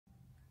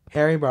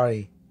Hey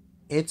everybody,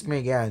 it's me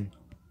again.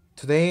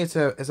 Today it's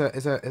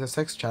a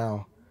sex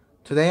channel.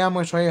 Today I'm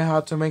gonna show you how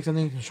to make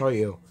something to show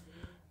you.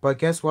 But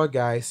guess what,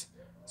 guys?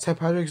 St.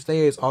 Patrick's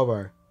Day is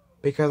over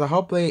because I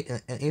hopefully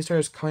and Easter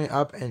is coming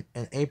up in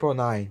April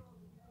 9.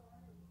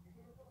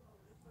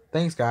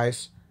 Thanks,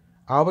 guys.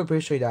 I hope you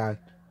appreciate that.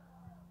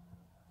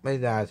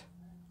 Made that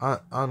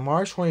on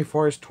March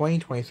 24th,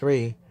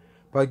 2023.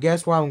 But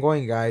guess where I'm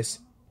going, guys?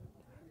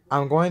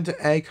 I'm going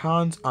to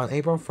Icons on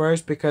April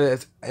 1st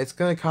because it's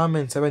gonna come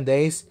in 7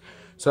 days.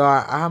 So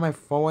I have my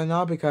phone right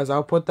now because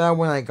I'll put that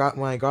when I got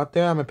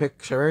there. I'm gonna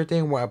picture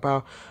everything. What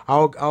about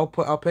I'll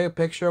take a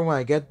picture when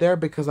I get there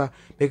because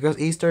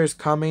Easter is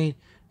coming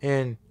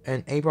in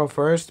April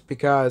 1st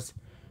because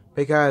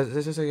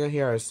this is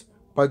here.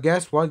 But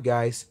guess what,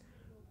 guys?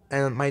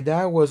 And my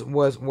dad was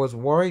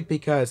worried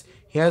because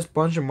he has a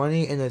bunch of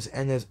money in his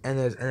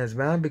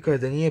van because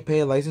they need to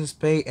pay a license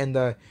plate in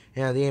the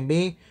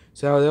DMV.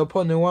 So they'll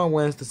put a new one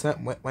when it's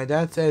December. My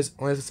dad says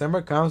when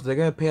December comes, they're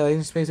gonna pay a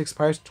license plate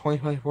expires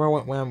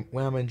 2024 when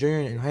I'm a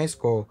junior in high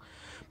school.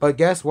 But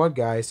guess what,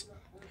 guys?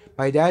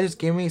 My dad just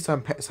gave me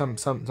some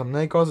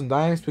nickels and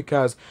dimes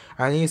because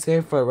I need to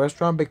save for a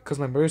restaurant because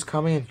my brother's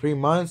coming in 3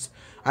 months.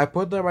 I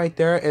put that right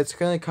there. It's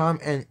gonna come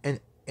in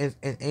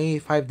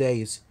 85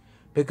 days.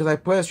 Because I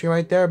put a stream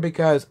right there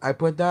because I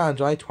put that on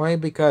July 20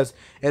 because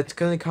it's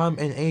gonna come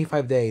in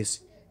 85 days.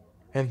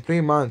 In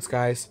 3 months,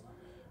 guys.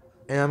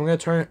 And I'm gonna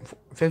turn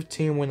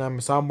 15 when I'm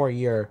a sophomore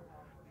year.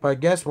 But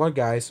guess what,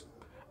 guys?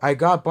 I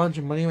got a bunch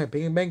of money in my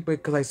piggy bank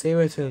because I saved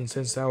it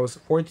since I was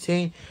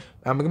 14.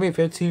 I'm gonna be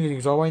 15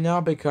 years old right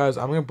now because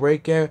I'm gonna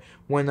break it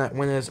when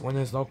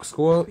there's no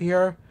school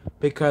here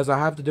because I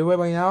have to do it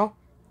right now.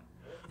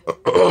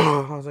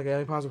 Hold on a second, let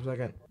me pause for a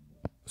second.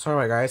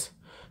 Sorry, guys.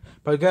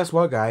 But guess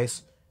what,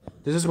 guys?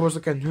 This is supposed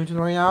to continue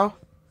right now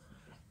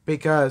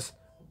because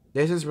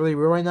this is really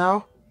real right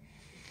now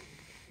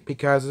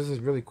because this is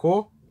really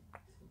cool.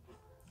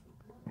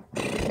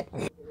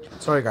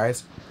 Sorry,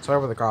 guys. Sorry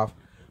for the cough.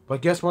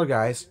 But guess what,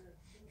 guys?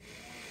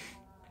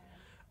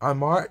 On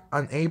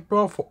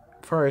April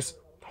 1st,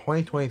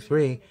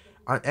 2023,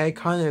 on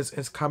Eggcon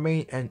is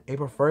coming in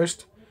April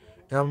 1st.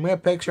 And I'm gonna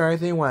picture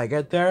everything when I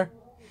get there.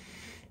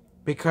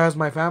 Because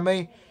my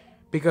family,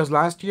 because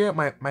last year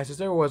my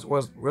sister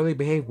was really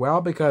behaved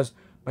well because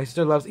my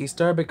sister loves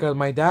Easter because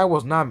my dad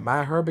was not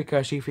mad at her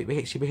because she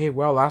behaved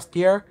well last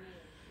year.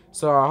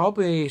 So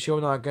hopefully she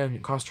will not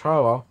get cause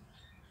trouble.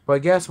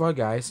 But guess what,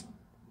 guys?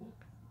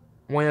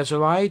 When it's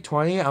July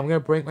 20, I'm gonna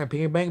break my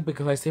piggy bank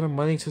because I saved my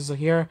money since I'm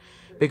here.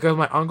 Because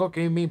my uncle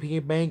gave me piggy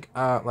bank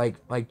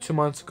like 2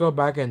 months ago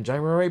back in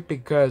January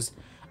because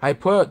I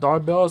put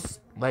dollar bills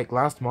like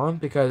last month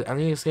because I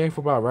need to save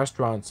for about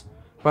restaurants.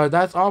 But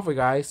that's all for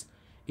guys.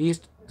 St.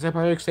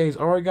 Patrick's Day is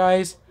over,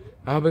 guys.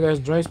 I hope you guys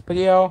enjoyed this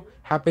video.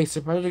 Happy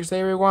St. Patrick's Day,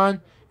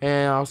 everyone,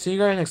 and I'll see you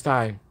guys next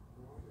time.